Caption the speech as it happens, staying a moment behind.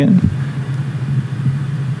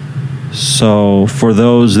So for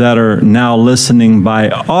those that are now listening by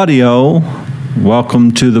audio,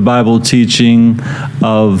 welcome to the Bible teaching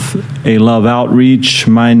of A Love Outreach.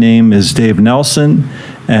 My name is Dave Nelson,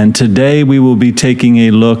 and today we will be taking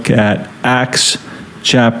a look at Acts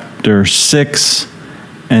chapter 6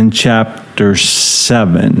 and chapter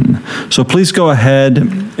 7. So please go ahead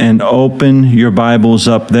and open your Bibles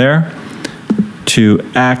up there to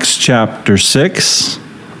Acts chapter 6.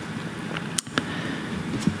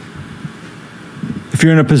 If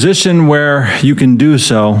you're in a position where you can do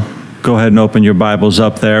so, go ahead and open your Bibles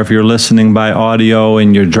up there. If you're listening by audio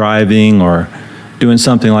and you're driving or doing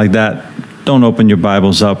something like that, don't open your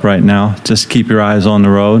Bibles up right now. Just keep your eyes on the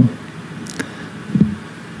road.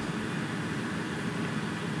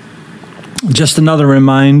 Just another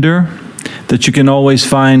reminder that you can always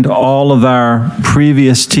find all of our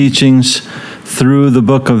previous teachings through the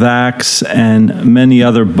book of Acts and many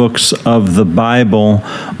other books of the Bible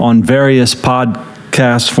on various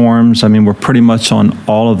podcast forms. I mean, we're pretty much on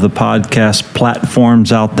all of the podcast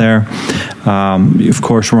platforms out there. Of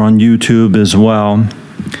course, we're on YouTube as well.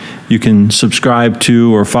 You can subscribe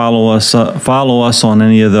to or follow us on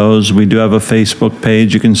any of those. We do have a Facebook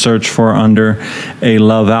page you can search for under A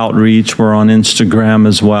Love Outreach. We're on Instagram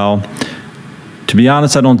as well. To be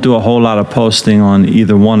honest, I don't do a whole lot of posting on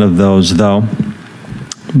either one of those, though.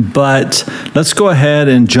 But let's go ahead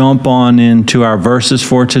and jump on into our verses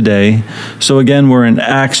for today. So again, we're in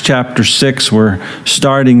Acts chapter 6. We're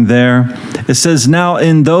starting there. It says, "Now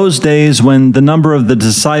in those days when the number of the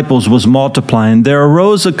disciples was multiplying, there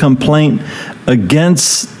arose a complaint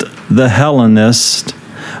against the Hellenists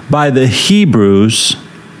by the Hebrews."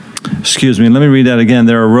 Excuse me, let me read that again.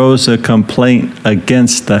 There arose a complaint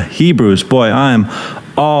against the Hebrews. Boy, I'm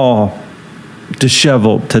all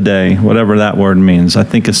disheveled today, whatever that word means. I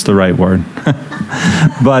think it's the right word.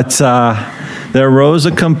 But there arose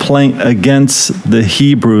a complaint against the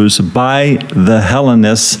Hebrews by the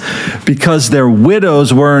Hellenists because their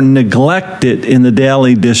widows were neglected in the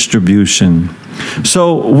daily distribution.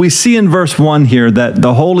 So we see in verse 1 here that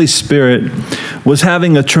the Holy Spirit was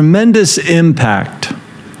having a tremendous impact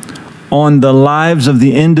on the lives of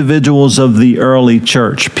the individuals of the early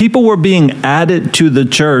church. People were being added to the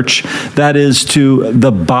church, that is, to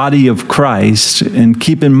the body of Christ. And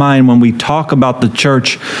keep in mind, when we talk about the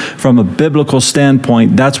church from a biblical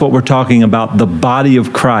standpoint, that's what we're talking about, the body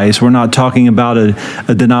of Christ. We're not talking about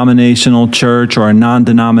a denominational church or a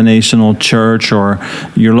non-denominational church or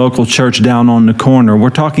your local church down on the corner. We're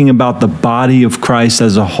talking about the body of Christ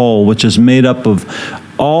as a whole, which is made up of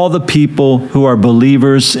all the people who are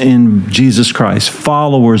believers in Jesus Christ,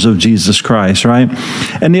 followers of Jesus Christ, right?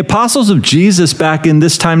 And the apostles of Jesus back in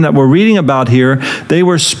this time that we're reading about here, they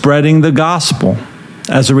were spreading the gospel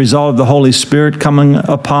as a result of the Holy Spirit coming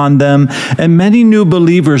upon them, and many new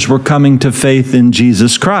believers were coming to faith in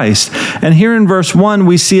Jesus Christ. And here in verse 1,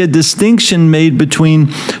 we see a distinction made between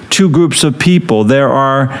two groups of people. There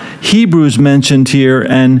are Hebrews mentioned here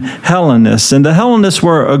and Hellenists. And the Hellenists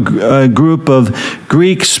were a group of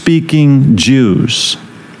Greek-speaking Jews,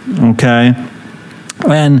 okay?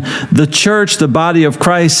 And the church, the body of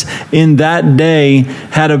Christ in that day,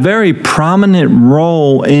 had a very prominent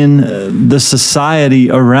role in the society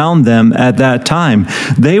around them at that time.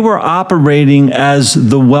 They were operating as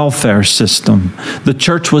the welfare system. The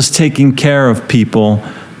church was taking care of people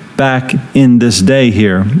back in this day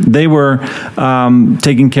here. They were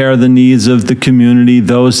taking care of the needs of the community,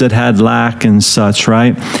 those that had lack and such,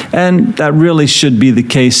 right? And that really should be the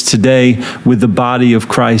case today with the body of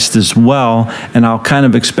Christ as well. And I'll kind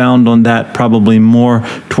of expound on that probably more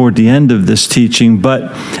toward the end of this teaching.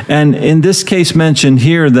 And in this case mentioned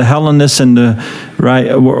here, the Hellenists and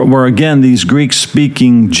were again these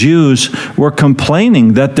Greek-speaking Jews were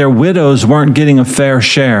complaining that their widows weren't getting a fair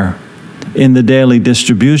share in the daily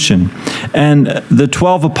distribution. And the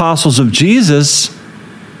 12 apostles of Jesus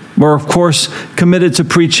were, of course, committed to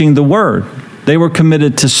preaching the word. They were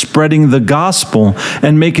committed to spreading the gospel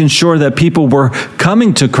and making sure that people were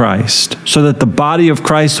coming to Christ so that the body of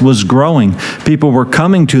Christ was growing. People were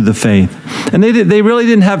coming to the faith. And they really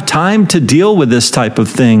didn't have time to deal with this type of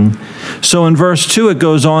thing. So in verse 2, it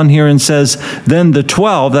goes on here and says, "Then the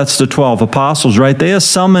 12," that's the 12 apostles, right? They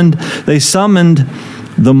summoned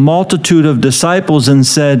the multitude of disciples and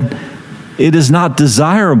said, "It is not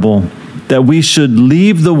desirable that we should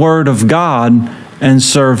leave the word of God and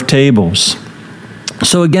serve tables."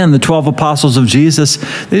 So again, the 12 apostles of Jesus,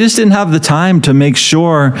 they just didn't have the time to make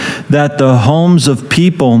sure that the homes of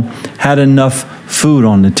people had enough food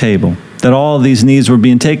on the table, that all of these needs were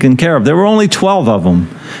being taken care of. There were only 12 of them.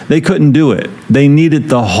 They couldn't do it. They needed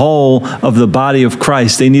the whole of the body of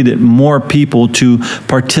Christ. They needed more people to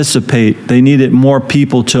participate. They needed more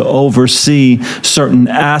people to oversee certain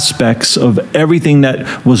aspects of everything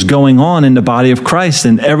that was going on in the body of Christ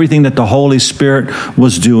and everything that the Holy Spirit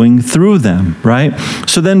was doing through them, right?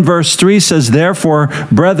 So then verse 3 says, therefore,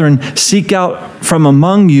 brethren, seek out from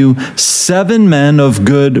among you 7 men of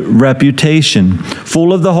good reputation,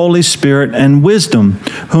 full of the Holy Spirit and wisdom,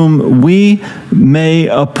 whom we may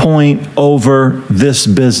appoint over this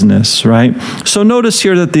business, right? So notice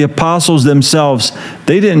here that the apostles themselves,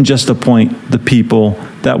 they didn't just appoint the people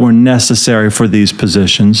that were necessary for these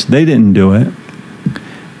positions. They didn't do it.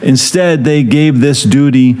 Instead, they gave this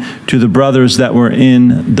duty to the brothers that were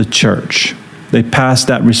in the church. They passed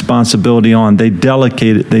that responsibility on. They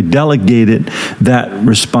delegated that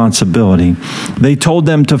responsibility. They told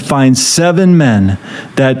them to find 7 men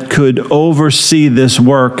that could oversee this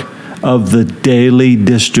work of the daily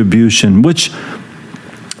distribution, which,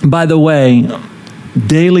 by the way,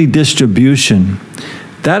 daily distribution,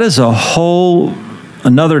 that is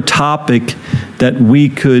another topic that we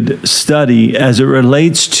could study as it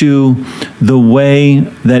relates to the way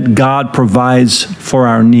that God provides for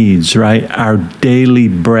our needs, right? Our daily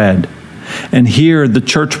bread. And here the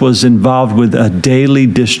church was involved with a daily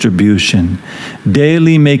distribution,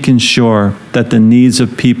 daily making sure that the needs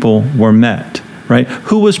of people were met. Right?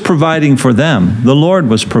 Who was providing for them? The Lord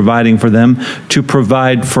was providing for them to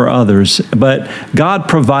provide for others. But God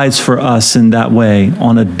provides for us in that way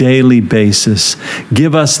on a daily basis.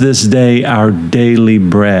 Give us this day our daily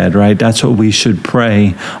bread, right? That's what we should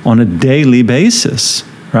pray on a daily basis,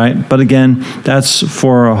 right? But again, that's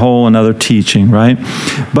for a whole another teaching, right?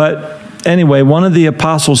 But anyway, one of the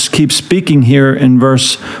apostles keeps speaking here in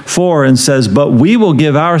verse 4 and says, but we will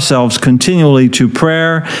give ourselves continually to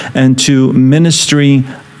prayer and to ministry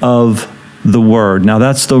of the word. Now,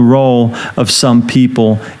 that's the role of some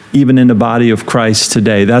people, even in the body of Christ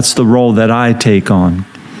today. That's the role that I take on,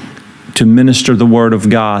 to minister the word of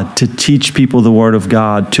God, to teach people the word of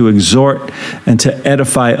God, to exhort and to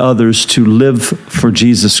edify others to live for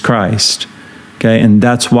Jesus Christ. Okay, and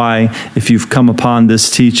that's why if you've come upon this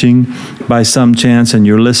teaching by some chance and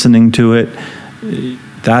you're listening to it,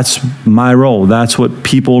 that's my role. That's what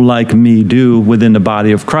people like me do within the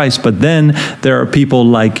body of Christ. But then there are people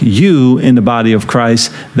like you in the body of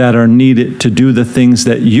Christ that are needed to do the things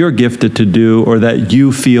that you're gifted to do or that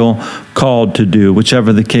you feel called to do,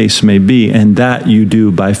 whichever the case may be. And that you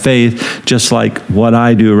do by faith, just like what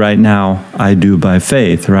I do right now, I do by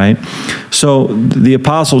faith, right? So the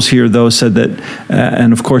apostles here, though, said that,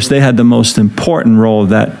 and of course they had the most important role of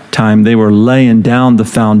that time. They were laying down the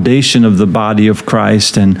foundation of the body of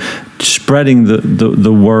Christ and spreading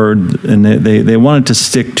the word, and they wanted to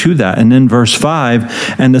stick to that. And then verse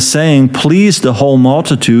 5, and the saying pleased the whole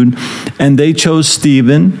multitude, and they chose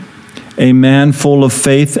Stephen, a man full of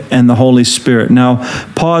faith and the Holy Spirit. Now,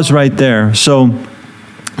 pause right there. So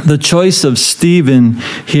the choice of Stephen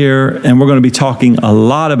here, and we're going to be talking a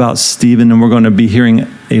lot about Stephen, and we're going to be hearing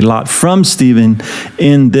a lot from Stephen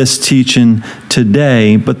in this teaching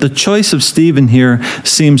today. But the choice of Stephen here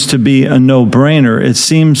seems to be a no-brainer. It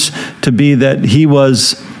seems to be that he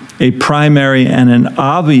was a primary and an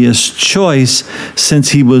obvious choice, since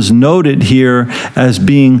he was noted here as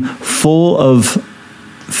being full of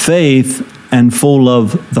faith and full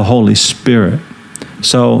of the Holy Spirit.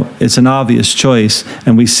 So it's an obvious choice,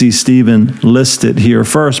 and we see Stephen listed here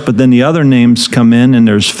first, but then the other names come in, and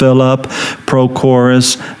there's Philip,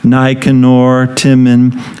 Prochorus, Nicanor,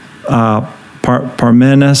 Timon,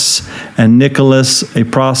 Parmenas, and Nicholas, a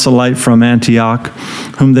proselyte from Antioch,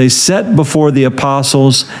 whom they set before the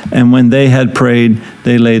apostles, and when they had prayed,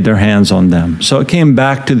 they laid their hands on them. So it came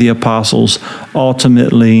back to the apostles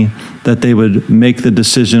ultimately that they would make the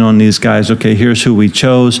decision on these guys. Okay, here's who we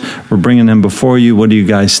chose. We're bringing them before you. What do you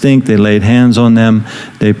guys think? They laid hands on them.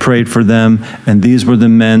 They prayed for them. And these were the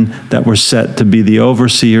men that were set to be the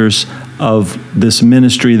overseers of this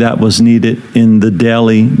ministry that was needed in the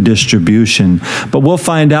daily distribution. But we'll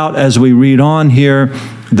find out as we read on here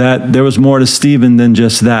that there was more to Stephen than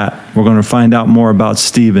just that. We're going to find out more about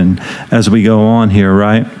Stephen as we go on here,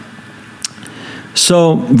 right?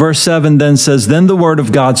 So verse 7 then says, then the word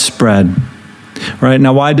of God spread. Right?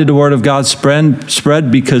 Now, why did the word of God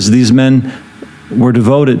spread? Because these men were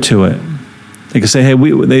devoted to it. They could say, hey,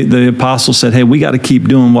 the apostles said, hey, we got to keep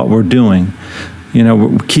doing what we're doing. You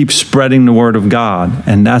know, keep spreading the word of God.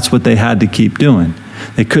 And that's what they had to keep doing.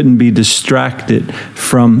 They couldn't be distracted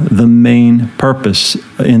from the main purpose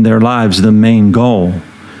in their lives, the main goal,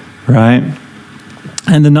 right?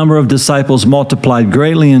 And the number of disciples multiplied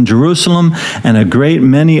greatly in Jerusalem, and a great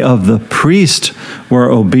many of the priests were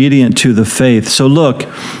obedient to the faith. So look,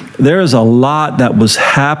 there is a lot that was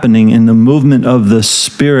happening in the movement of the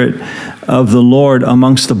Spirit of the Lord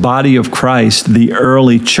amongst the body of Christ, the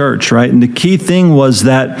early church, right? And the key thing was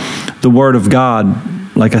that the Word of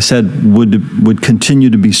God, like I said, would continue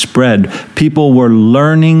to be spread. People were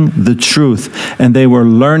learning the truth, and they were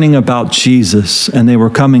learning about Jesus, and they were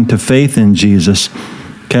coming to faith in Jesus.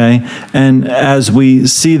 Okay? And as we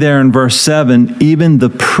see there in verse 7, even the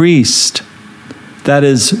priest, that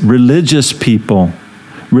is religious people,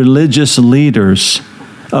 religious leaders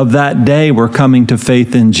of that day were coming to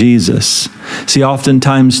faith in Jesus. See,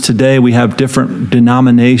 oftentimes today we have different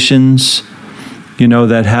denominations,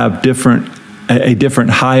 that have a different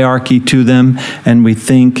hierarchy to them, and we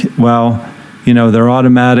think, well, they're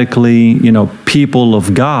automatically, people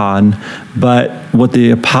of God, but what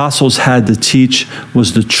the apostles had to teach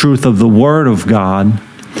was the truth of the Word of God.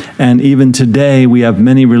 And even today, we have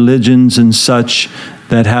many religions and such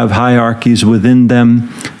that have hierarchies within them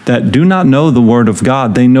that do not know the Word of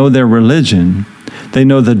God. They know their religion. They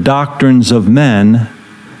know the doctrines of men,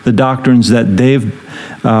 the doctrines that they've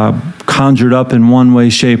conjured up in one way,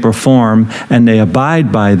 shape, or form, and they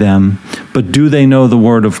abide by them. But do they know the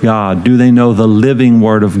Word of God? Do they know the living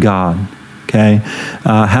Word of God? Okay?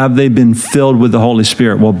 Have they been filled with the Holy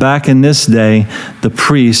Spirit? Well, back in this day, the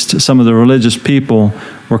priest, some of the religious people,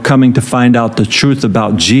 were coming to find out the truth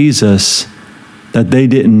about Jesus that they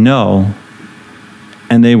didn't know,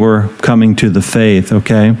 and they were coming to the faith,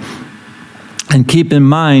 okay? And keep in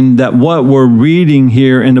mind that what we're reading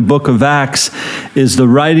here in the book of Acts is the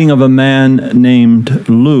writing of a man named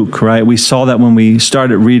Luke, right? We saw that when we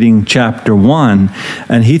started reading chapter 1.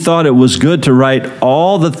 And he thought it was good to write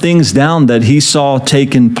all the things down that he saw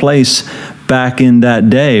taking place back in that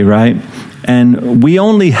day, right? And we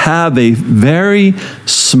only have a very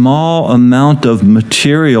small amount of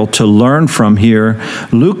material to learn from here.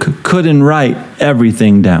 Luke couldn't write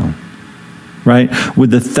everything down. Right?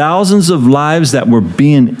 With the thousands of lives that were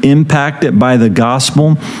being impacted by the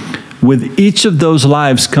gospel, with each of those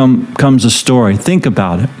lives comes a story. Think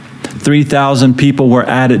about it. 3,000 people were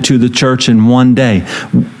added to the church in one day.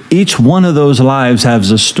 Each one of those lives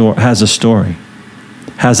has a story,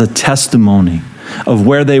 has a testimony of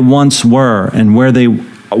where they once were and where they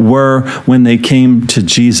were when they came to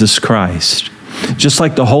Jesus Christ. Just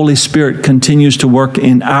like the Holy Spirit continues to work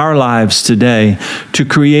in our lives today to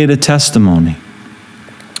create a testimony,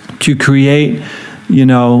 to create,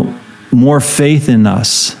 more faith in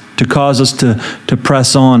us, to cause us to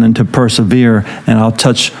press on and to persevere. And I'll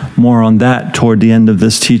touch more on that toward the end of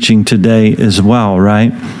this teaching today as well,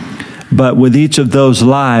 right? But with each of those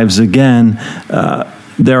lives, again,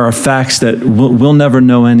 there are facts that we'll never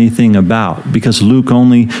know anything about because Luke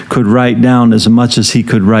only could write down as much as he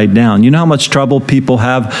could write down. You know how much trouble people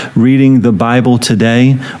have reading the Bible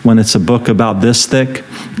today when it's a book about this thick?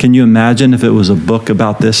 Can you imagine if it was a book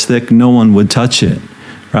about this thick? No one would touch it,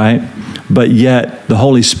 right? But yet the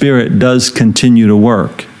Holy Spirit does continue to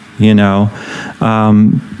work, in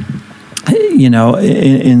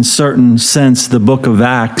certain sense, the book of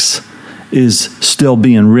Acts is still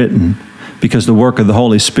being written, because the work of the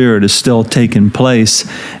Holy Spirit is still taking place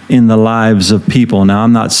in the lives of people. Now,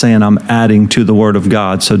 I'm not saying I'm adding to the Word of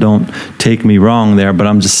God, so don't take me wrong there, but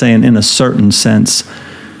I'm just saying in a certain sense,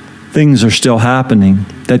 things are still happening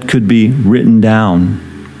that could be written down,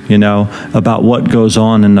 about what goes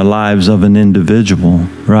on in the lives of an individual,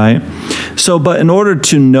 right? So, but in order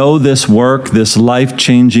to know this work, this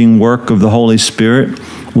life-changing work of the Holy Spirit,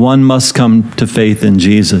 one must come to faith in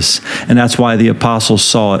Jesus. And that's why the apostles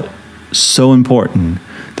saw it so important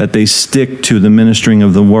that they stick to the ministering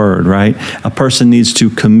of the word, right? A person needs to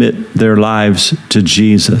commit their lives to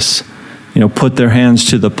Jesus. Put their hands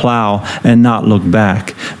to the plow and not look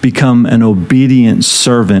back. Become an obedient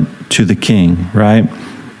servant to the King, right?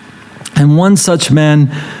 And one such man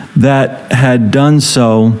that had done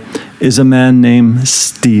so is a man named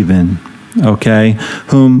Stephen, okay,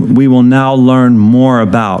 whom we will now learn more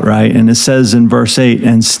about, right? And it says in verse 8,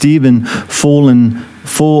 and Stephen,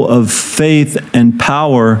 full of faith and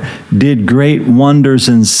power, did great wonders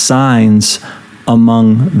and signs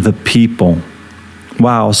among the people.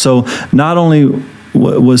 Wow. So not only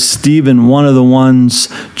was Stephen one of the ones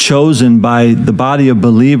chosen by the body of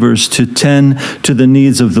believers to tend to the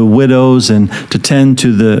needs of the widows and to tend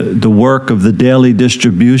to the work of the daily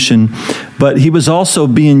distribution, but he was also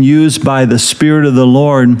being used by the Spirit of the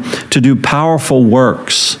Lord to do powerful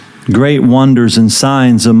works, great wonders and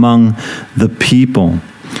signs among the people.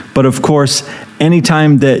 But of course,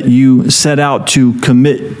 anytime that you set out to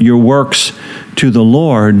commit your works to the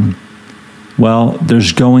Lord, well,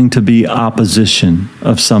 there's going to be opposition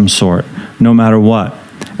of some sort, no matter what.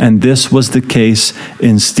 And this was the case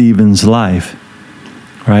in Stephen's life.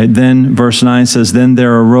 Right? Then verse 9 says, then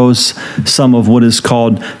there arose some of what is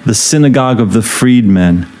called the synagogue of the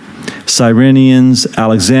freedmen, Cyrenians,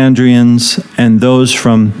 Alexandrians, and those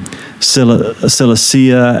from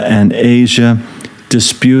Cilicia and Asia,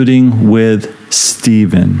 disputing with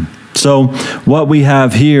Stephen. So what we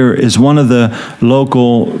have here is one of the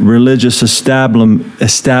local religious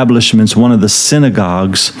establishments, one of the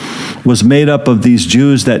synagogues, was made up of these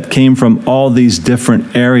Jews that came from all these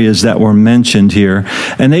different areas that were mentioned here.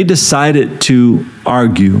 And they decided to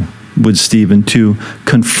argue with Stephen, to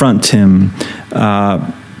confront him,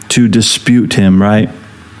 to dispute him, right?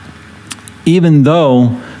 Even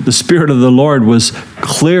though the Spirit of the Lord was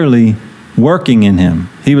clearly working in him.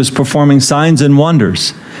 He was performing signs and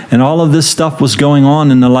wonders. And all of this stuff was going on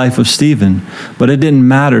in the life of Stephen. But it didn't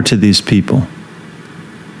matter to these people.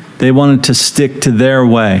 They wanted to stick to their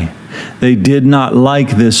way. They did not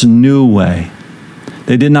like this new way.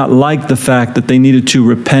 They did not like the fact that they needed to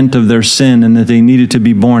repent of their sin and that they needed to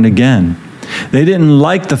be born again. They didn't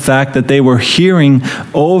like the fact that they were hearing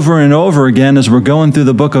over and over again as we're going through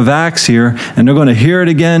the book of Acts here, and they're going to hear it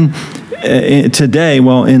again today,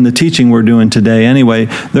 well, in the teaching we're doing today anyway,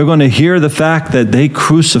 they're going to hear the fact that they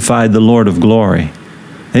crucified the Lord of glory.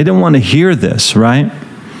 They didn't want to hear this, right?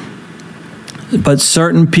 But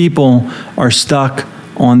certain people are stuck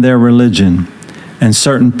on their religion, and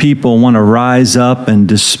certain people want to rise up and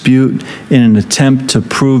dispute in an attempt to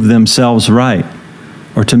prove themselves right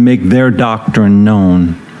or to make their doctrine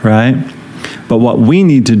known, right? But what we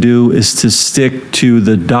need to do is to stick to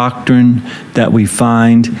the doctrine that we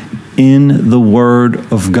find in the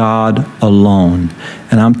Word of God alone.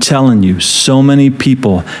 And I'm telling you, so many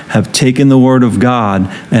people have taken the Word of God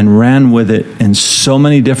and ran with it in so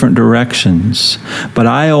many different directions. But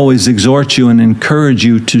I always exhort you and encourage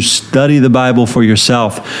you to study the Bible for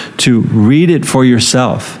yourself, to read it for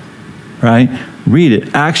yourself, right? Read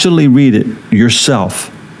it. Actually read it yourself.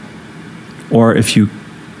 Or if you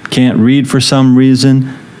can't read for some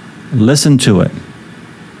reason, listen to it.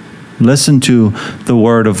 Listen to the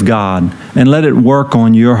Word of God and let it work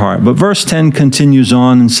on your heart. But verse 10 continues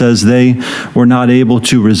on and says, they were not able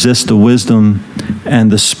to resist the wisdom and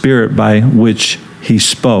the Spirit by which he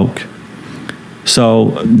spoke.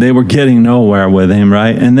 So they were getting nowhere with him,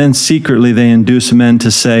 right? And then secretly they induced men to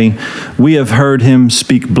say, we have heard him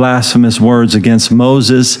speak blasphemous words against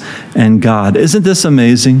Moses and God. Isn't this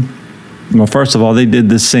amazing? Well, first of all, they did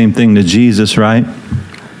this same thing to Jesus, right?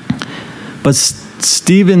 But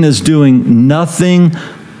Stephen is doing nothing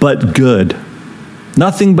but good.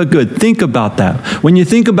 Nothing but good. Think about that. When you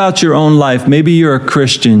think about your own life, maybe you're a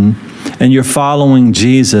Christian and you're following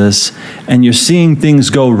Jesus and you're seeing things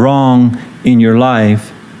go wrong in your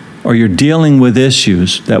life, or you're dealing with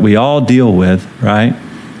issues that we all deal with, right?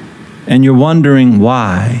 And you're wondering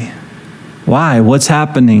why. Why? What's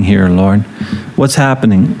happening here, Lord? What's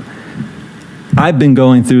happening? I've been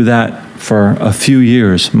going through that for a few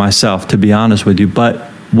years myself, to be honest with you. But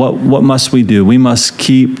what must we do? We must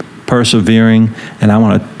keep persevering, and I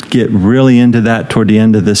want to get really into that toward the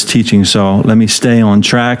end of this teaching, so let me stay on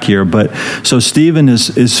track here. But so Stephen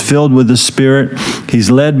is filled with the Spirit.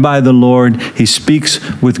 He's led by the Lord. He speaks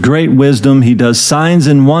with great wisdom. He does signs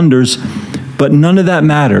and wonders, but none of that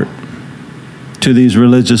mattered to these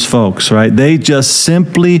religious folks, right? They just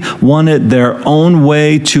simply wanted their own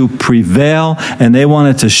way to prevail, and they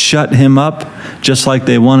wanted to shut him up just like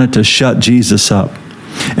they wanted to shut Jesus up.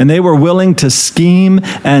 And they were willing to scheme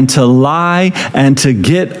and to lie and to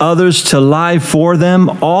get others to lie for them,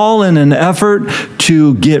 all in an effort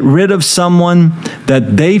to get rid of someone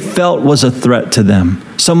that they felt was a threat to them.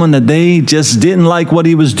 Someone that they just didn't like what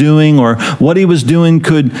he was doing, or what he was doing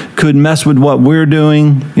could mess with what we're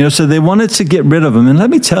doing. So they wanted to get rid of him. And let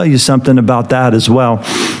me tell you something about that as well.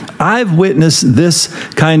 I've witnessed this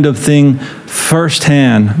kind of thing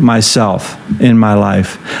firsthand myself in my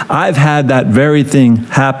life. I've had that very thing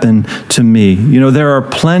happen to me. There are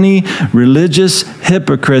plenty religious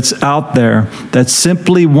hypocrites out there that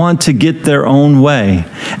simply want to get their own way.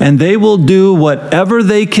 And they will do whatever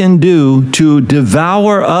they can do to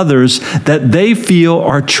devour others that they feel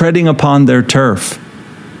are treading upon their turf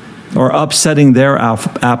or upsetting their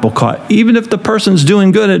apple cart. Even if the person's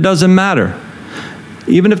doing good, it doesn't matter.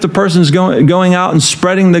 Even if the person's going out and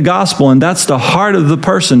spreading the gospel, and that's the heart of the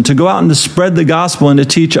person, to go out and to spread the gospel and to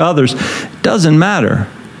teach others, it doesn't matter.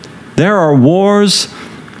 There are wars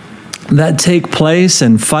that take place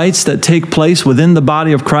and fights that take place within the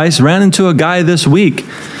body of Christ. Ran into a guy this week,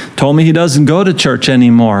 told me he doesn't go to church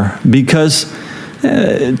anymore because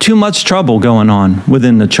too much trouble going on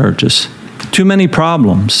within the churches, too many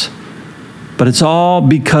problems. But it's all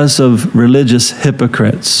because of religious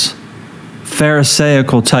hypocrites,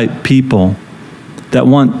 Pharisaical type people that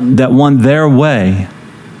want their way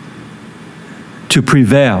to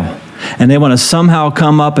prevail. And they want to somehow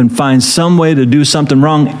come up and find some way to do something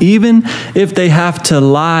wrong, even if they have to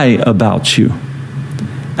lie about you,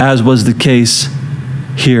 as was the case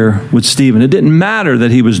here with Stephen. It didn't matter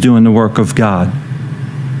that he was doing the work of God,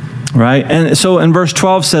 right? And so in verse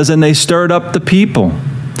 12 says, and they stirred up the people,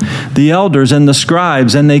 the elders and the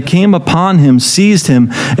scribes, and they came upon him, seized him,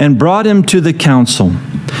 and brought him to the council.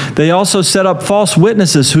 They also set up false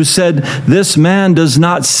witnesses who said, this man does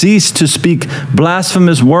not cease to speak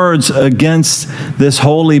blasphemous words against this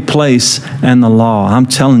holy place and the law. I'm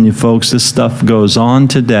telling you, folks, this stuff goes on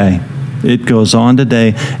today. It goes on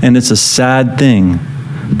today, and it's a sad thing,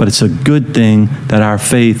 but it's a good thing that our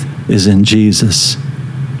faith is in Jesus.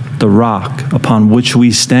 The rock upon which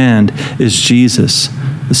we stand is Jesus,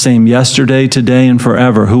 the same yesterday, today, and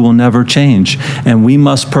forever, who will never change. And we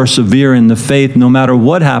must persevere in the faith no matter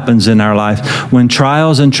what happens in our life. When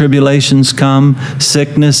trials and tribulations come,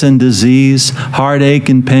 sickness and disease, heartache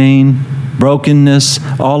and pain, brokenness,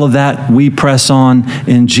 all of that, we press on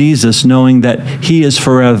in Jesus, knowing that He is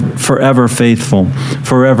forever faithful,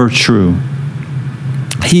 forever true.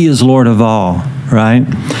 He is Lord of all, right?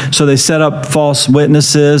 So they set up false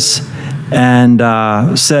witnesses and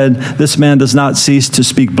said, this man does not cease to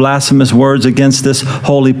speak blasphemous words against this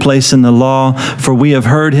holy place in the law. For we have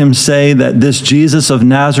heard him say that this Jesus of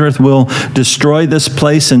Nazareth will destroy this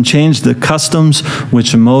place and change the customs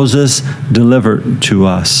which Moses delivered to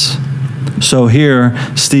us. So here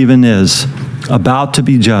Stephen is, about to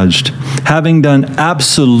be judged, having done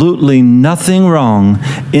absolutely nothing wrong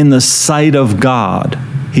in the sight of God.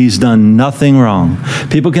 He's done nothing wrong.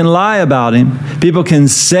 People can lie about him. People can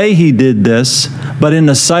say he did this, but in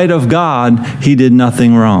the sight of God, he did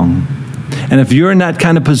nothing wrong. And if you're in that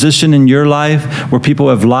kind of position in your life where people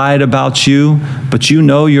have lied about you, but you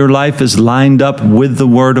know your life is lined up with the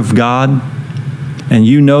Word of God, and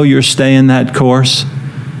you know you're staying that course,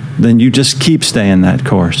 then you just keep staying that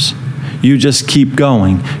course. You just keep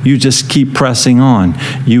going. You just keep pressing on.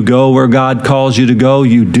 You go where God calls you to go.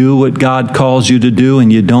 You do what God calls you to do,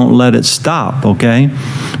 and you don't let it stop, okay?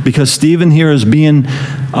 Because Stephen here is being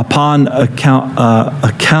upon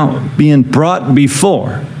account, being brought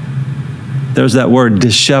before. There's that word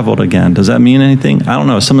disheveled again. Does that mean anything? I don't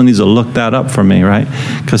know. Someone needs to look that up for me, right?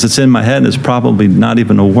 Because it's in my head. It's probably not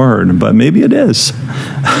even a word, but maybe it is.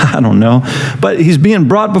 I don't know. But he's being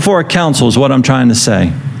brought before a council is what I'm trying to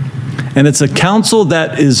say. And it's a council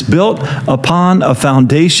that is built upon a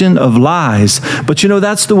foundation of lies. But you know,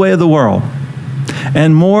 that's the way of the world.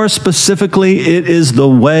 And more specifically, it is the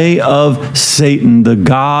way of Satan, the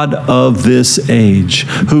god of this age,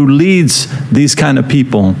 who leads these kind of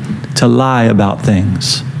people to lie about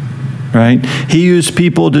things, right? He used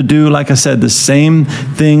people to do, like I said, the same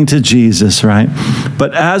thing to Jesus, right?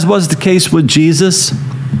 But as was the case with Jesus,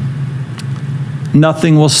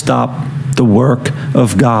 nothing will stop the work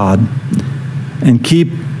of God. And keep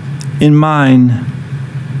in mind,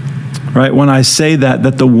 right, when I say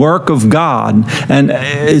that the work of God, and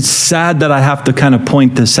it's sad that I have to kind of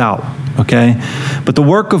point this out, okay? But the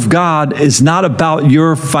work of God is not about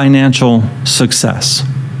your financial success.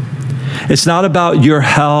 It's not about your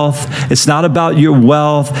health. It's not about your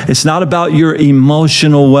wealth. It's not about your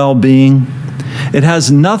emotional well-being. It has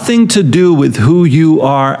nothing to do with who you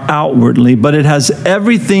are outwardly, but it has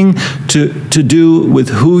everything to do with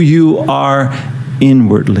who you are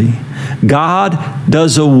inwardly. God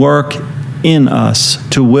does a work in us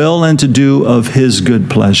to will and to do of His good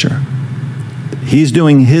pleasure. He's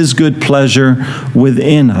doing His good pleasure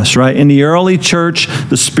within us, right? In the early church,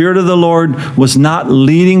 the Spirit of the Lord was not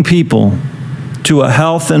leading people to a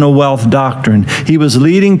health and a wealth doctrine. He was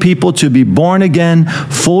leading people to be born again,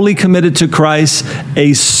 fully committed to Christ,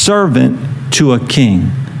 a servant to a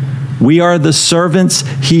king. We are the servants.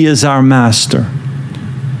 He is our master.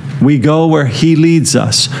 We go where He leads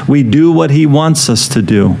us. We do what He wants us to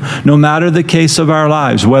do, no matter the case of our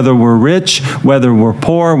lives, whether we're rich, whether we're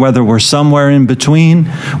poor, whether we're somewhere in between,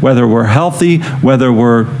 whether we're healthy, whether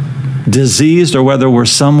we're diseased, or whether we're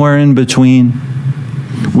somewhere in between.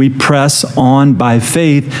 We press on by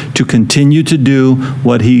faith to continue to do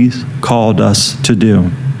what He's called us to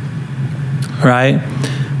do. Right?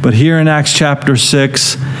 But here in Acts chapter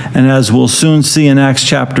 6, and as we'll soon see in Acts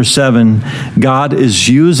chapter 7, God is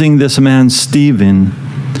using this man Stephen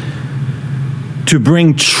to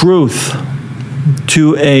bring truth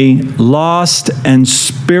to a lost and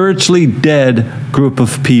spiritually dead group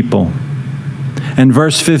of people. And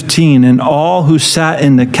verse 15, and all who sat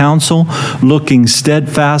in the council, looking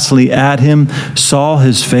steadfastly at him, saw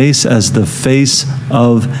his face as the face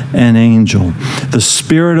of an angel. The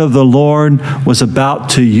Spirit of the Lord was about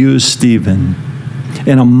to use Stephen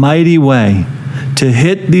in a mighty way to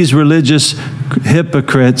hit these religious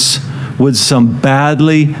hypocrites with some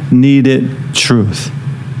badly needed truth.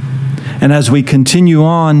 And as we continue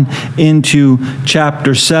on into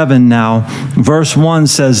chapter 7 now, verse 1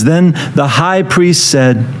 says, Then the high priest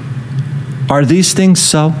said, Are these things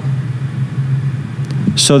so?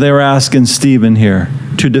 So they were asking Stephen here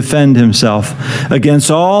to defend himself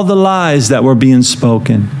against all the lies that were being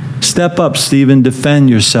spoken. Step up, Stephen, defend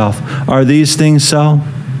yourself. Are these things so?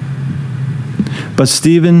 But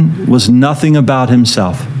Stephen was nothing about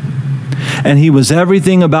himself, and he was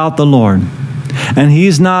everything about the Lord. And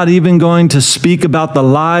he's not even going to speak about the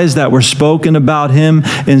lies that were spoken about him.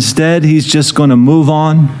 Instead, he's just going to move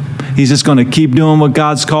on. He's just going to keep doing what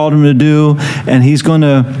God's called him to do. And he's going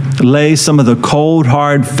to lay some of the cold,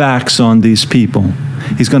 hard facts on these people.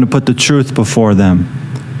 He's going to put the truth before them.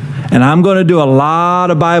 And I'm going to do a lot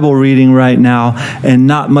of Bible reading right now and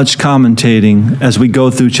not much commentating as we go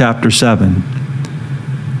through chapter 7.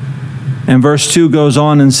 And verse 2 goes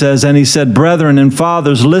on and says, And he said, Brethren and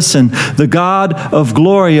fathers, listen, the God of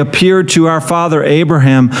glory appeared to our father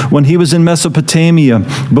Abraham when he was in Mesopotamia,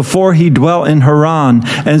 before he dwelt in Haran,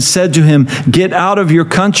 and said to him, Get out of your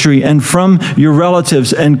country and from your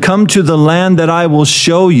relatives, and come to the land that I will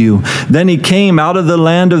show you. Then he came out of the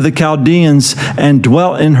land of the Chaldeans and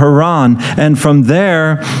dwelt in Haran. And from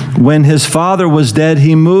there, when his father was dead,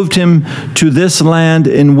 he moved him to this land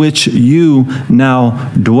in which you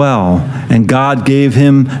now dwell. And God gave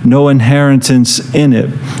him no inheritance in it,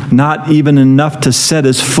 not even enough to set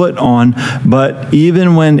his foot on. But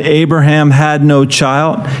even when Abraham had no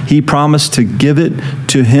child, he promised to give it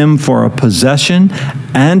to him for a possession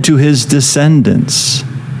and to his descendants.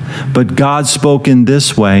 But God spoke in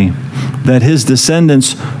this way, that his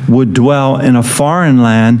descendants would dwell in a foreign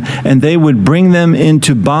land, and they would bring them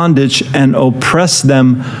into bondage and oppress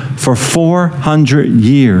them for 400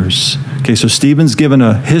 years. Okay, so Stephen's given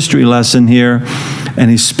a history lesson here,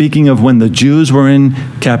 and he's speaking of when the Jews were in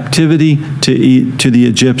captivity to the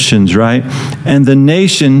Egyptians, right? And the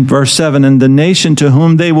nation, verse 7, and the nation to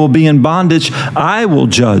whom they will be in bondage, I will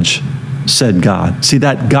judge, said God. See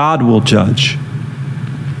that? God will judge.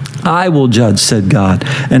 I will judge, said God.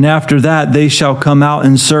 And after that, they shall come out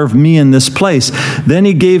and serve me in this place. Then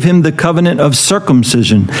he gave him the covenant of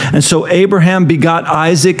circumcision. And so Abraham begot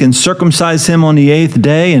Isaac and circumcised him on the 8th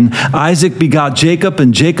day. And Isaac begot Jacob,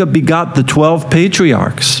 and Jacob begot the 12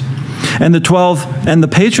 patriarchs. And the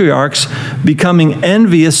patriarchs, becoming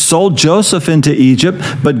envious, sold Joseph into Egypt,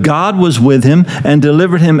 but God was with him and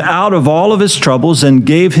delivered him out of all of his troubles and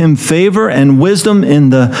gave him favor and wisdom in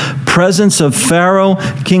the presence of Pharaoh,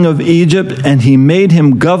 king of Egypt, and he made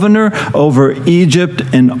him governor over Egypt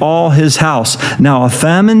and all his house. Now a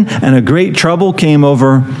famine and a great trouble came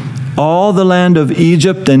over all the land of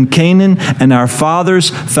Egypt and Canaan, and our fathers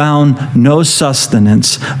found no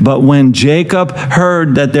sustenance. But when Jacob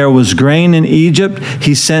heard that there was grain in Egypt,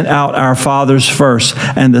 he sent out our fathers first.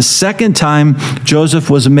 And the second time Joseph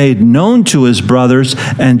was made known to his brothers,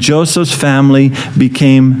 and Joseph's family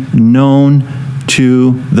became known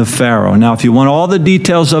to the Pharaoh. Now, if you want all the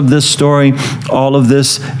details of this story, all of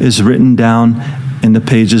this is written down in the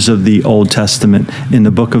pages of the Old Testament. In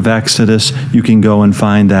the book of Exodus, you can go and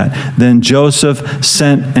find that. Then Joseph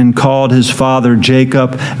sent and called his father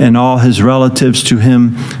Jacob and all his relatives to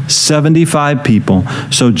him, 75 people.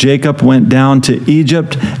 So Jacob went down to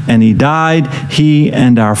Egypt, and he died, he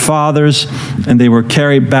and our fathers, and they were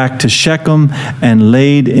carried back to Shechem and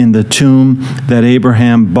laid in the tomb that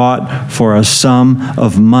Abraham bought for a sum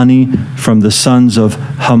of money from the sons of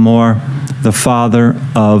Hamor, the father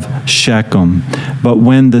of Shechem. But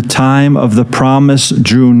when the time of the promise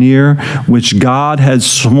drew near, which God had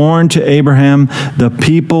sworn to Abraham, the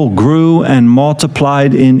people grew and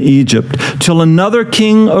multiplied in Egypt, till another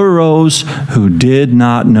king arose who did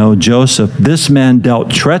not know Joseph. This man dealt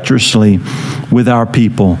treacherously with our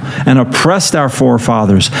people and oppressed our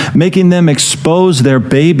forefathers, making them expose their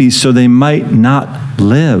babies so they might not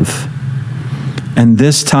live. And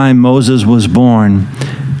this time Moses was born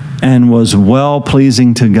and was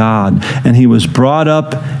well-pleasing to God. And he was brought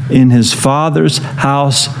up in his father's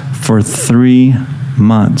house for 3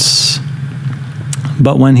 months.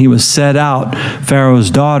 But when he was set out,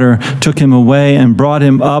 Pharaoh's daughter took him away and brought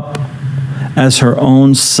him up as her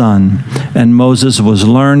own son. And Moses was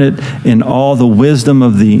learned in all the wisdom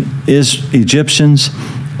of the Egyptians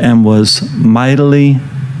and was mightily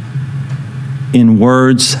in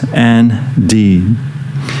words and deed.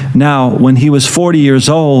 Now, when he was 40 years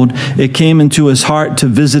old, it came into his heart to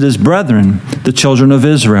visit his brethren, the children of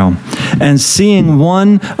Israel. And seeing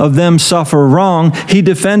one of them suffer wrong, he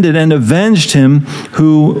defended and avenged him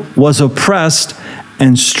who was oppressed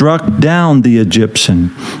and struck down the Egyptian.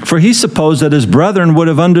 For he supposed that his brethren would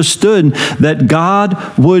have understood that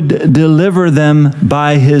God would deliver them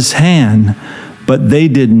by his hand, but they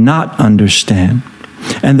did not understand.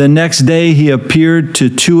 And the next day he appeared to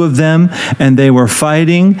two of them, and they were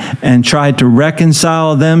fighting and tried to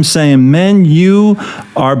reconcile them, saying, Men, you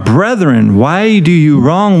are brethren. Why do you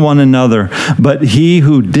wrong one another? But he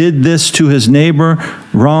who did this to his neighbor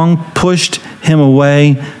wrong pushed him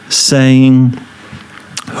away, saying,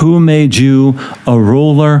 Who made you a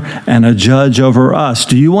ruler and a judge over us?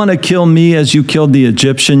 Do you want to kill me as you killed the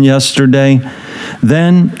Egyptian yesterday?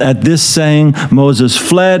 Then at this saying, Moses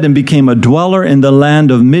fled and became a dweller in the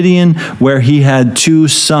land of Midian, where he had 2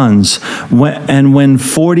 sons. And when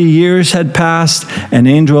 40 years had passed, an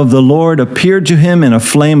angel of the Lord appeared to him in a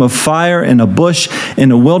flame of fire in a bush in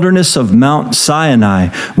the wilderness of Mount Sinai.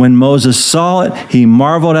 When Moses saw it, he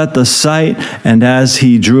marveled at the sight, and as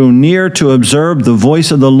he drew near to observe, the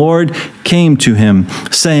voice of the Lord came to him,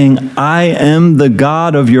 saying, I am the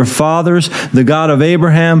God of your fathers, the God of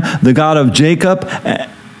Abraham, the God of Jacob,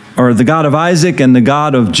 or the God of Isaac, and the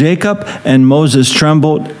God of Jacob. And Moses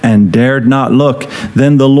trembled and dared not look.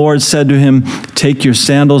 Then the Lord said to him, Take your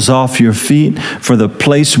sandals off your feet, for the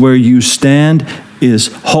place where you stand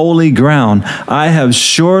is holy ground. I have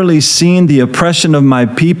surely seen the oppression of my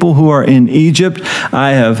people who are in Egypt.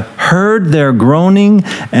 I have heard their groaning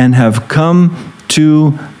and have come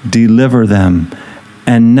to deliver them.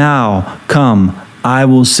 And now, come, I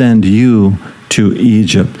will send you to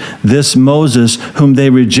Egypt. This Moses, whom they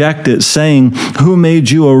rejected, saying, Who made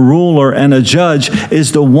you a ruler and a judge,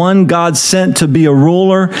 is the one God sent to be a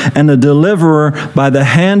ruler and a deliverer by the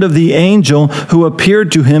hand of the angel who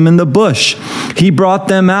appeared to him in the bush. He brought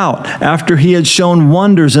them out after he had shown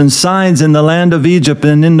wonders and signs in the land of Egypt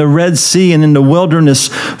and in the Red Sea and in the wilderness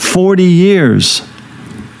 40 years.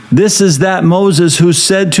 This is that Moses who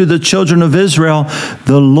said to the children of Israel,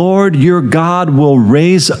 The Lord your God will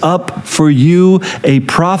raise up for you a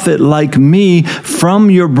prophet like me from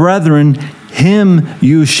your brethren. Him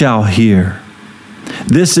you shall hear.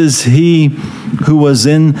 This is he who was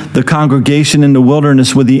in the congregation in the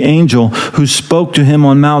wilderness with the angel who spoke to him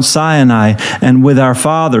on Mount Sinai and with our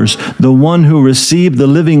fathers, the one who received the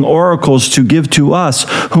living oracles to give to us,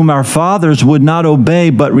 whom our fathers would not obey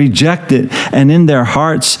but rejected, and in their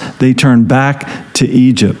hearts they turned back to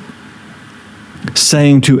Egypt,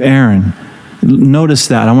 saying to Aaron, notice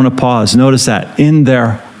that, I want to pause, notice that, in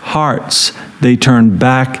their hearts they turned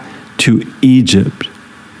back to Egypt.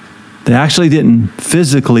 They actually didn't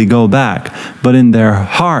physically go back, but in their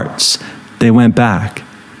hearts, they went back.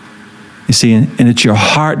 You see, and it's your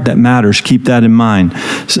heart that matters. Keep that in mind.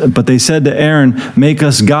 But they said to Aaron, Make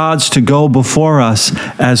us gods to go before us.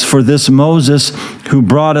 As for this Moses who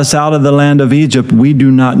brought us out of the land of Egypt, we do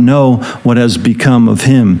not know what has become of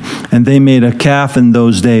him. And they made a calf in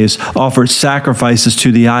those days, offered sacrifices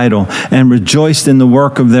to the idol, and rejoiced in the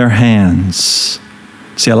work of their hands.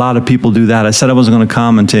 See, a lot of people do that. I said I wasn't going to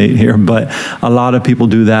commentate here, but a lot of people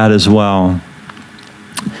do that as well.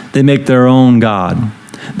 They make their own God.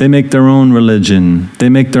 They make their own religion. They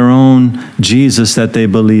make their own Jesus that they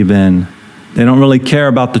believe in. They don't really care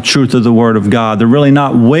about the truth of the Word of God. They're really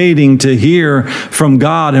not waiting to hear from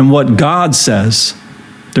God and what God says.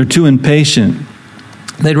 They're too impatient.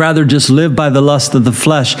 They'd rather just live by the lust of the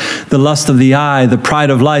flesh, the lust of the eye, the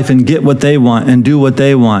pride of life, and get what they want and do what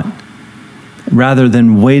they want, rather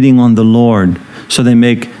than waiting on the Lord. So they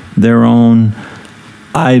make their own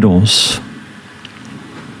idols.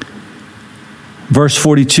 Verse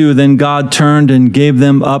 42, Then God turned and gave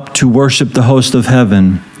them up to worship the host of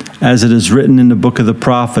heaven, as it is written in the book of the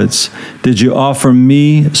prophets. Did you offer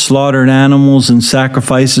me slaughtered animals and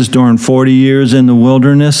sacrifices during 40 years in the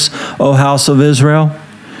wilderness, O house of Israel?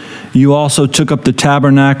 You also took up the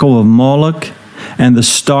tabernacle of Moloch and the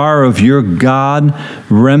star of your god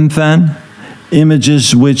Remphan,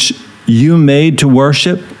 images which you made to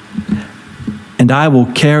worship, and I will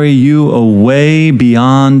carry you away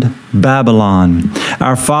beyond Babylon.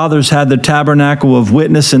 Our fathers had the tabernacle of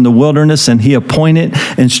witness in the wilderness, and he appointed,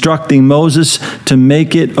 instructing Moses to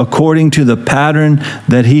make it according to the pattern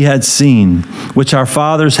that he had seen, which our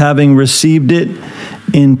fathers, having received it,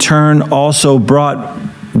 in turn also brought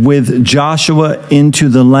with Joshua into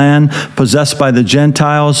the land possessed by the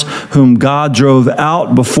Gentiles, whom God drove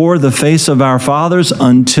out before the face of our fathers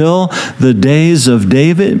until the days of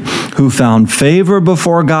David, who found favor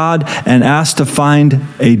before God and asked to find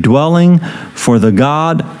a dwelling for the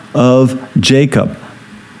God of Jacob.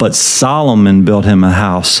 But Solomon built him a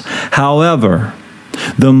house. However,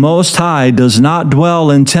 the Most High does not dwell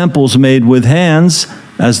in temples made with hands,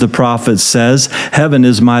 as the prophet says, heaven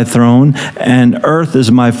is my throne and earth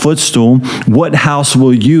is my footstool. What house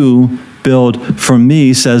will you build for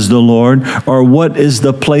me, says the Lord? Or what is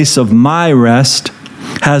the place of my rest?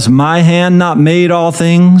 Has my hand not made all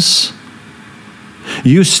things?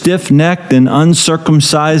 You stiff-necked and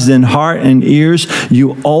uncircumcised in heart and ears,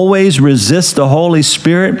 you always resist the Holy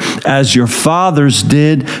Spirit, as your fathers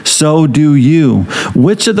did, so do you.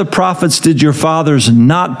 Which of the prophets did your fathers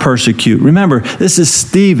not persecute? Remember, this is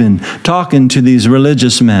Stephen talking to these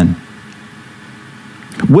religious men.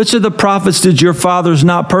 Which of the prophets did your fathers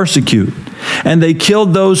not persecute? And they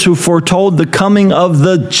killed those who foretold the coming of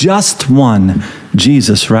the just one,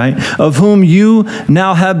 Jesus, right? Of whom you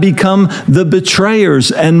now have become the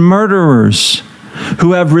betrayers and murderers,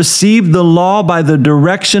 who have received the law by the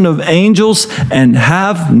direction of angels and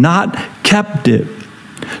have not kept it.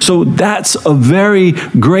 So that's a very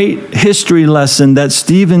great history lesson that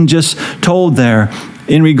Stephen just told there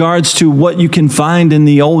in regards to what you can find in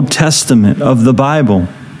the Old Testament of the Bible.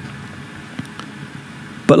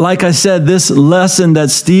 But like I said, this lesson that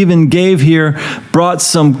Stephen gave here brought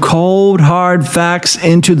some cold, hard facts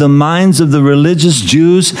into the minds of the religious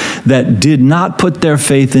Jews that did not put their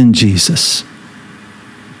faith in Jesus.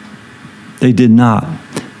 They did not.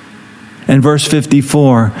 And verse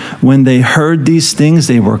 54, when they heard these things,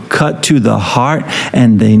 they were cut to the heart,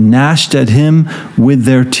 and they gnashed at him with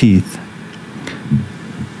their teeth.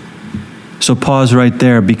 So pause right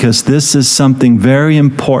there, because this is something very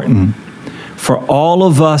important for all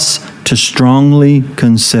of us to strongly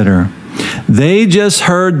consider. They just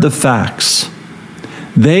heard the facts.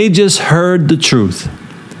 They just heard the truth.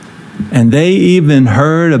 And they even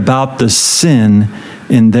heard about the sin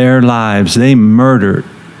in their lives. They murdered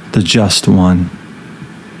the just one.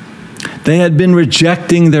 They had been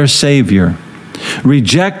rejecting their Savior,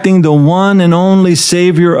 rejecting the one and only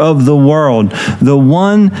Savior of the world, the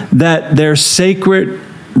one that their sacred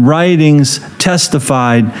writings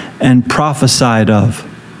testified and prophesied of.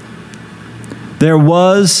 There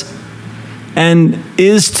was and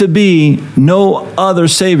is to be no other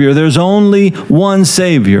Savior. There's only one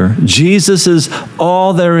Savior. Jesus is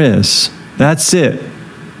all there is. That's it.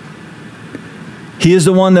 He is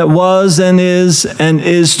the one that was and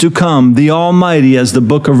is to come, the Almighty, as the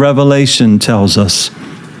book of Revelation tells us.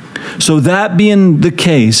 So that being the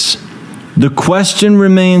case, the question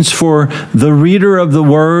remains for the reader of the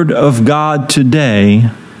Word of God today: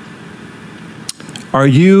 are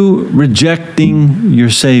you rejecting your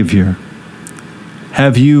Savior?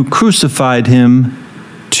 Have you crucified him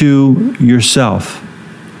to yourself?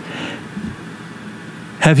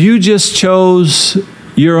 Have you just chose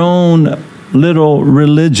your own little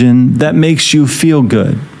religion that makes you feel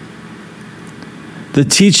good? The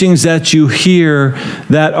teachings that you hear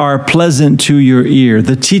that are pleasant to your ear,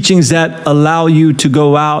 the teachings that allow you to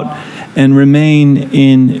go out and remain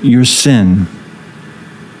in your sin,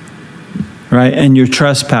 right, and your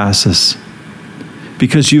trespasses,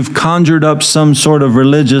 because you've conjured up some sort of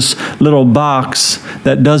religious little box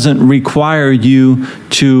that doesn't require you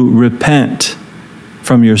to repent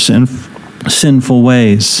from your sinful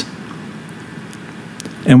ways.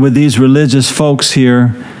 And with these religious folks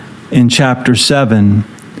here in chapter 7,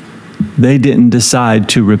 they didn't decide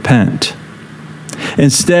to repent.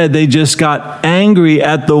 Instead, they just got angry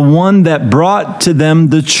at the one that brought to them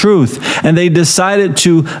the truth, and they decided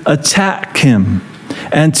to attack him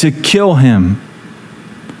and to kill him.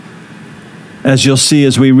 As you'll see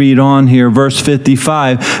as we read on here, verse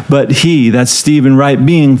 55, but he, that's Stephen, right,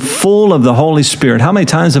 being full of the Holy Spirit. How many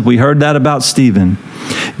times have we heard that about Stephen?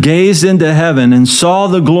 Gazed into heaven and saw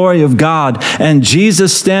the glory of God and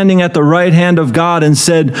Jesus standing at the right hand of God, and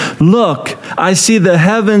said, look, I see the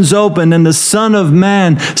heavens open and the Son of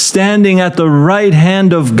Man standing at the right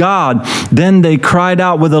hand of God. Then they cried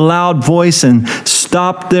out with a loud voice and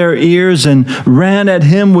stopped their ears and ran at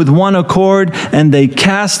him with one accord, and they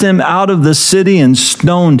cast him out of the city and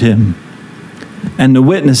stoned him. And the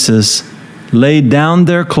witnesses laid down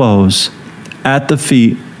their clothes at the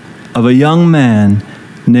feet of a young man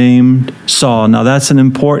named Saul. Now that's an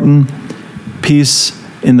important piece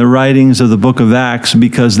in the writings of the book of Acts,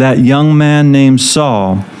 because that young man named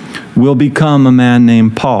Saul will become a man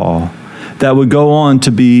named Paul that would go on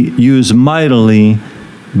to be used mightily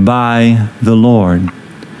by the Lord.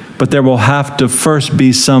 But there will have to first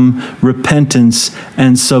be some repentance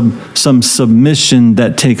and some submission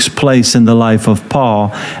that takes place in the life of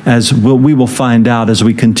Paul, as we will find out as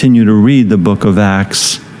we continue to read the book of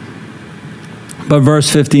Acts. But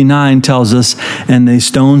verse 59 tells us, and they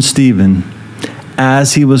stoned Stephen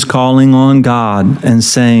as he was calling on God and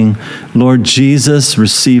saying, Lord Jesus,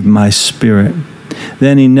 receive my spirit.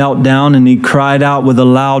 Then he knelt down and he cried out with a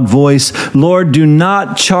loud voice, Lord, do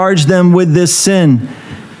not charge them with this sin.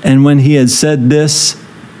 And when he had said this,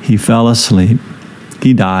 he fell asleep.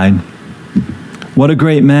 He died. What a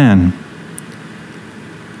great man.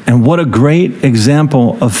 And what a great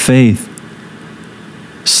example of faith.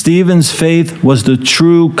 Stephen's faith was the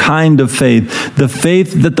true kind of faith, the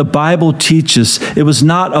faith that the Bible teaches. It was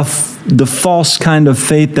not the false kind of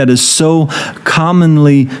faith that is so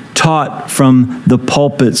commonly taught from the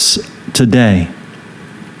pulpits today.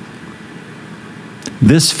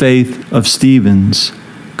 This faith of Stephen's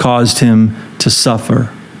caused him to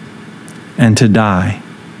suffer and to die,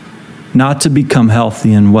 not to become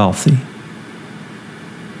healthy and wealthy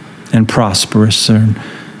and prosperous and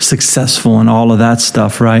successful and all of that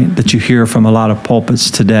stuff, right? That you hear from a lot of pulpits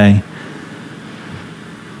today.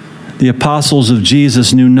 The apostles of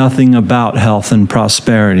Jesus knew nothing about health and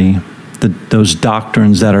prosperity, those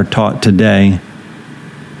doctrines that are taught today.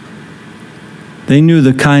 They knew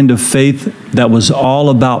the kind of faith that was all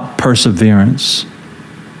about perseverance,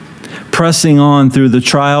 pressing on through the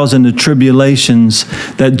trials and the tribulations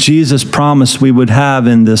that Jesus promised we would have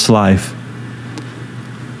in this life.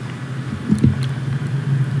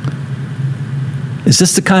 Is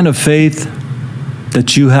this the kind of faith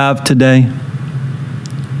that you have today?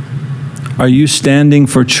 Are you standing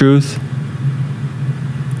for truth?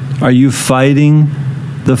 Are you fighting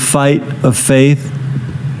the fight of faith?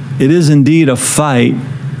 It is indeed a fight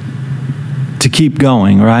to keep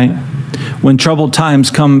going, right? When troubled times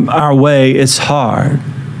come our way, it's hard.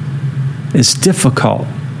 It's difficult.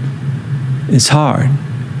 It's hard.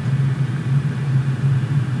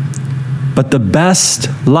 But the best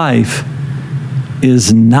life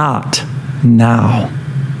is not now.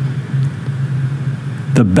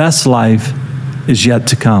 The best life is yet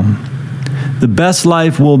to come. The best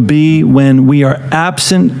life will be when we are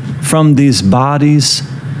absent from these bodies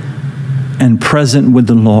and present with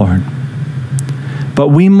the Lord. But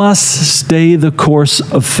we must stay the course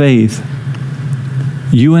of faith.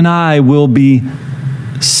 You and I will be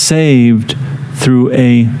saved through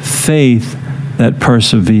a faith that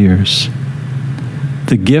perseveres.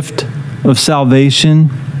 The gift of salvation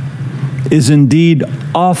is indeed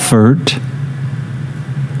offered,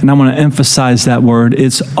 and I want to emphasize that word.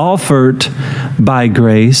 It's offered by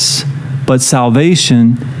grace, but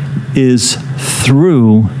salvation is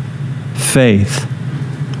through faith.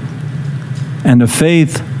 And a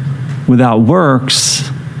faith without works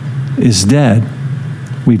is dead.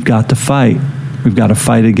 We've got to fight. We've got to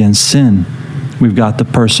fight against sin. We've got to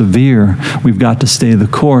persevere. We've got to stay the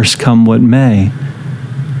course, come what may.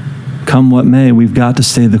 Come what may, we've got to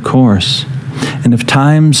stay the course. And if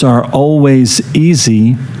times are always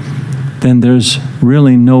easy, then there's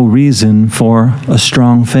really no reason for a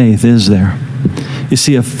strong faith, is there? You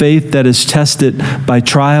see, a faith that is tested by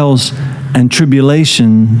trials and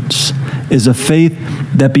tribulations is a faith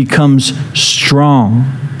that becomes strong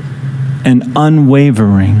and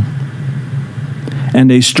unwavering. And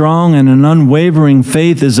a strong and an unwavering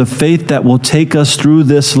faith is a faith that will take us through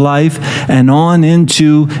this life and on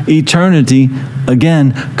into eternity.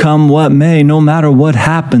 Again, come what may, no matter what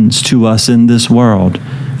happens to us in this world,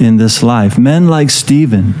 in this life. Men like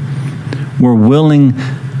Stephen were willing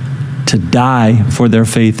to die for their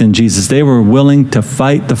faith in Jesus. They were willing to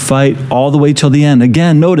fight the fight all the way till the end.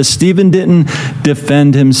 Again, notice Stephen didn't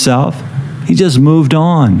defend himself. He just moved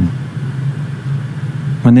on.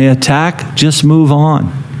 When they attack, just move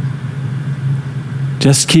on.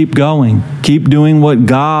 Just keep going. Keep doing what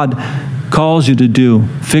God calls you to do.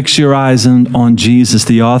 Fix your eyes on Jesus,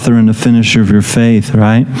 the author and the finisher of your faith,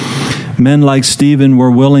 right? Men like Stephen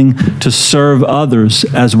were willing to serve others,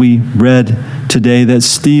 as we read today that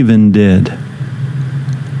Stephen did.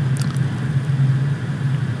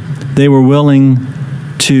 They were willing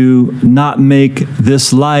to not make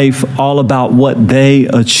this life all about what they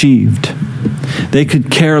achieved. They could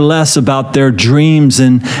care less about their dreams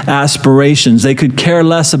and aspirations. They could care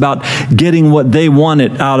less about getting what they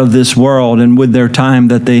wanted out of this world and with their time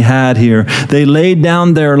that they had here. They laid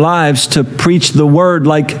down their lives to preach the word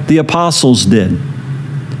like the apostles did.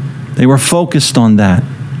 They were focused on that.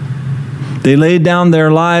 They laid down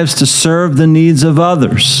their lives to serve the needs of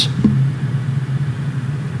others.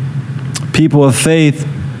 People of faith,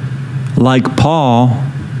 like Paul,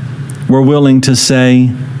 were willing to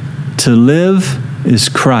say, To live is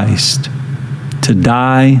Christ. To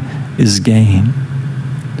die is gain.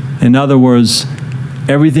 In other words,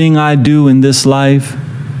 everything I do in this life,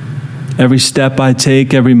 every step I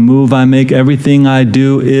take, every move I make, everything I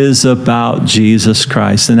do is about Jesus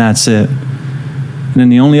Christ, and that's it. And then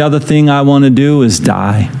the only other thing I want to do is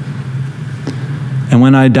die. And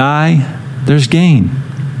when I die, there's gain.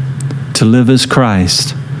 To live is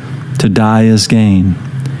Christ. To die is gain.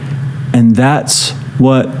 And that's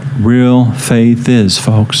what real faith is,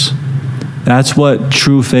 folks. That's what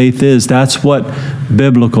true faith is. That's what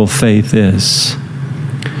biblical faith is.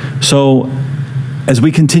 So, as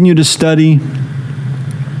we continue to study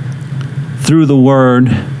through the Word,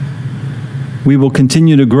 we will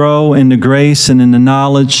continue to grow in the grace and in the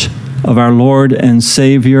knowledge of our Lord and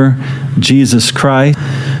Savior, Jesus Christ.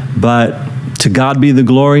 But to God be the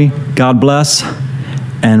glory. God bless.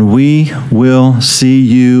 And we will see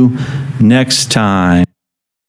you next time.